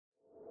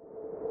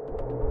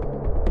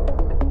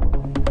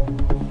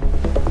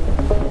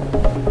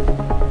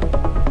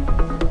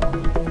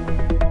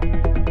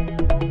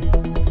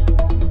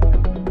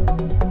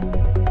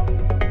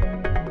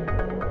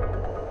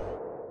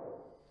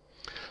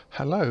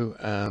Hello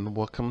and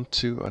welcome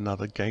to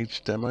another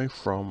gauge demo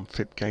from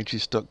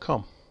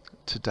fitgauges.com.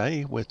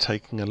 Today we're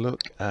taking a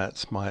look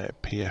at my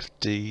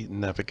PFD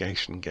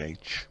navigation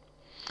gauge.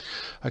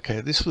 Okay,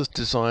 this was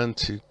designed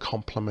to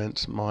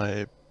complement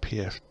my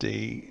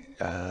PFD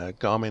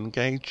Garmin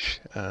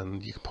gauge,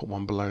 and you can put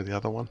one below the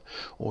other one,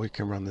 or you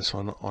can run this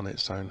one on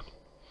its own.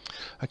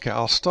 Okay,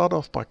 I'll start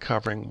off by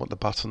covering what the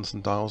buttons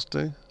and dials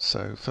do.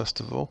 So first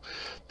of all,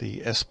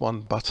 the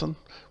S1 button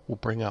will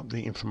bring up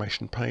the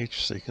information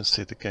page, so you can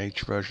see the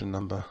gauge version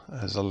number.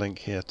 There's a link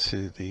here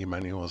to the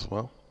manual as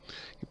well.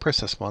 You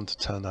press S1 to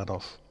turn that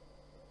off.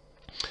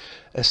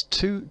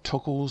 S2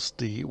 toggles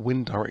the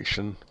wind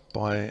direction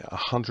by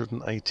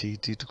 180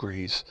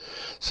 degrees.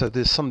 So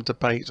there's some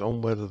debate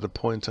on whether the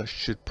pointer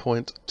should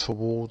point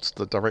towards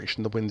the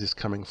direction the wind is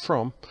coming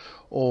from,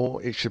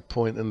 or it should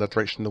point in the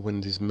direction the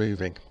wind is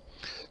moving.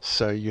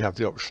 So you have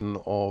the option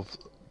of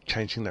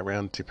changing that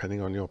around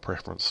depending on your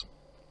preference.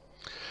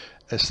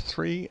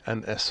 S3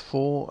 and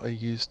S4 are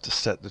used to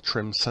set the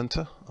trim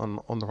center.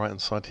 On the right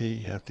hand side here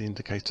you have the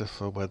indicator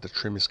for where the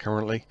trim is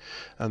currently,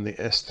 and the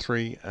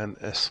S3 and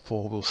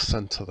S4 will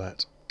center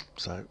that.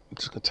 So I'm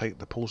just going to take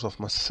the pulse off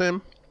my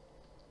sim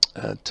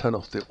and turn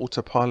off the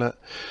autopilot,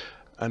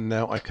 and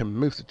now I can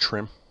move the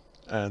trim,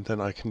 and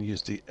then I can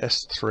use the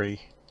S3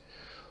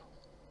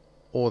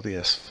 or the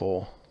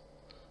S4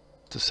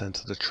 to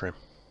center the trim.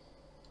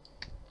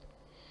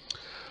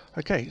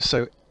 Okay,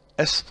 so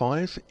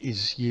S5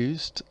 is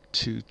used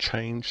to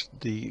change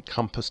the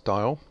compass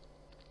dial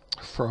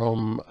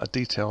from a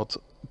detailed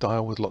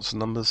dial with lots of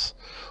numbers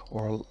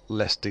or a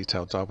less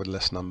detailed dial with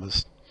less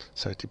numbers,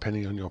 so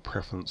depending on your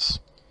preference.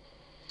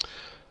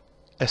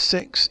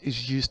 S6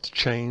 is used to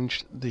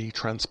change the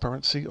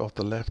transparency of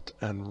the left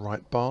and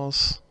right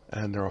bars,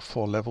 and there are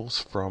 4 levels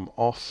from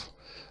off,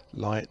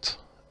 light,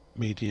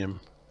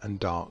 medium and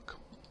dark.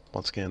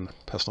 Once again,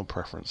 personal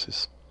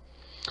preferences.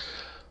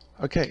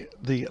 Okay,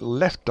 the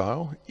left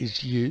dial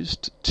is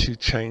used to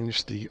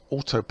change the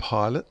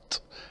autopilot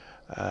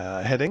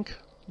heading,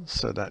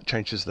 so that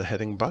changes the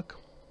heading bug.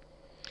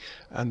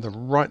 And the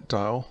right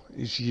dial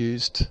is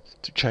used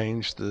to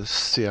change the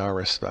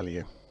CRS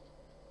value.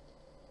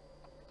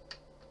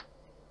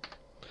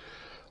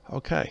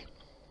 Okay.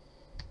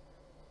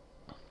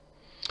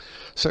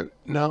 So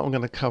now I'm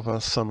going to cover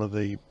some of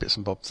the bits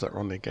and bobs that are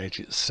on the gauge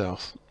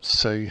itself.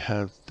 So you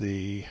have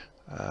the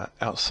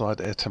outside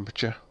air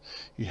temperature,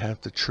 you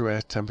have the true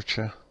air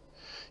temperature,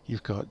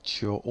 you've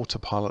got your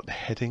autopilot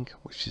heading,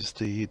 which is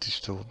the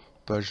digital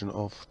version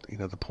of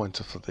the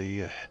pointer for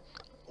the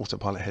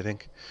autopilot heading.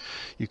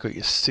 You've got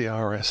your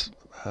CRS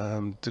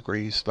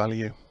degrees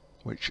value,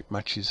 which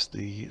matches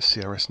the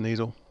CRS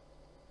needle.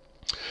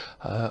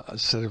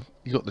 So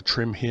you've got the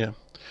trim here.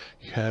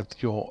 You have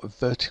your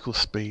vertical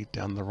speed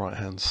down the right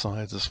hand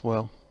side as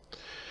well.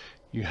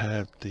 You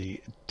have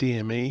the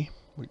DME,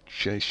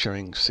 which is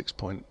showing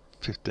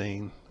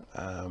 6.15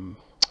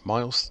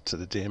 miles to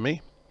the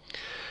DME.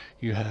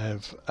 You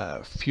have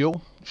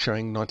fuel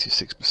showing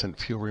 96%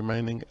 fuel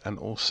remaining, and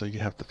also you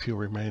have the fuel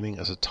remaining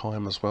as a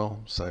time as well,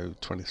 so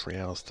 23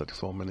 hours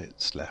 34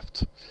 minutes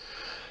left.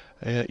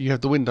 You have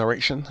the wind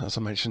direction, as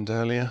I mentioned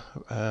earlier,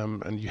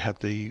 and you have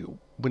the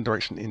wind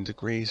direction in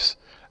degrees,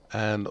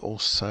 and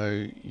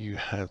also you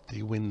have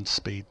the wind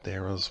speed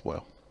there as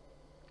well.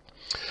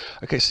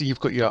 Okay, so you've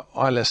got your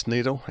eyeless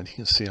needle, and you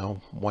can see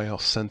I'm way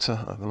off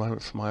center at the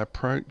moment for my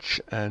approach,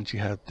 and you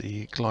have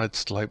the glide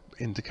slope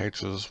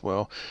indicator as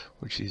well,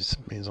 which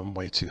means I'm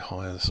way too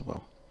high as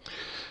well.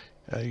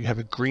 You have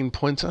a green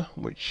pointer,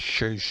 which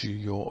shows you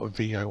your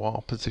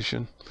VOR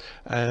position,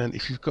 and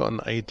if you've got an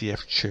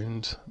ADF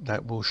tuned,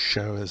 that will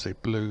show as a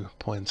blue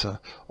pointer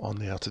on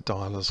the outer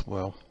dial as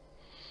well.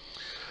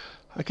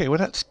 Okay, well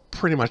that's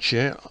pretty much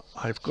it.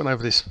 I've gone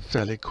over this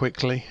fairly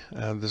quickly.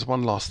 There's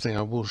one last thing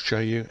I will show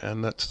you,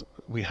 and that's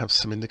we have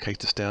some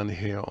indicators down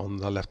here on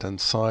the left hand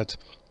side.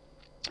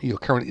 You're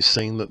currently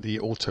seeing that the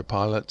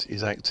autopilot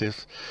is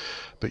active,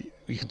 but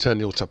you can turn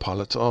the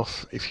autopilot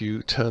off. If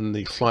you turn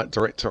the flight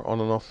director on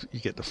and off,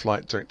 you get the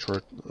flight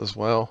director as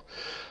well.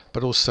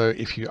 But also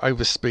if you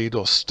overspeed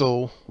or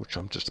stall, which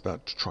I'm just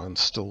about to try and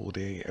stall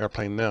the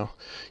airplane now,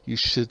 you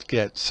should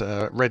get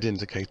red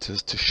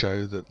indicators to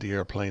show that the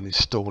airplane is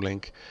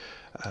stalling,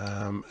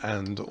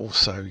 and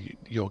also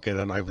you'll get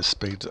an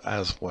overspeed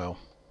as well.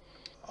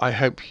 I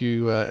hope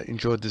you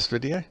enjoyed this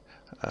video.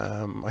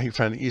 I hope you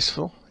found it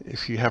useful.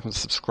 If you haven't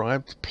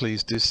subscribed,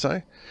 please do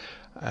so,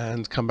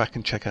 and come back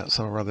and check out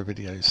some of our other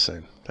videos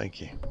soon. Thank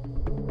you.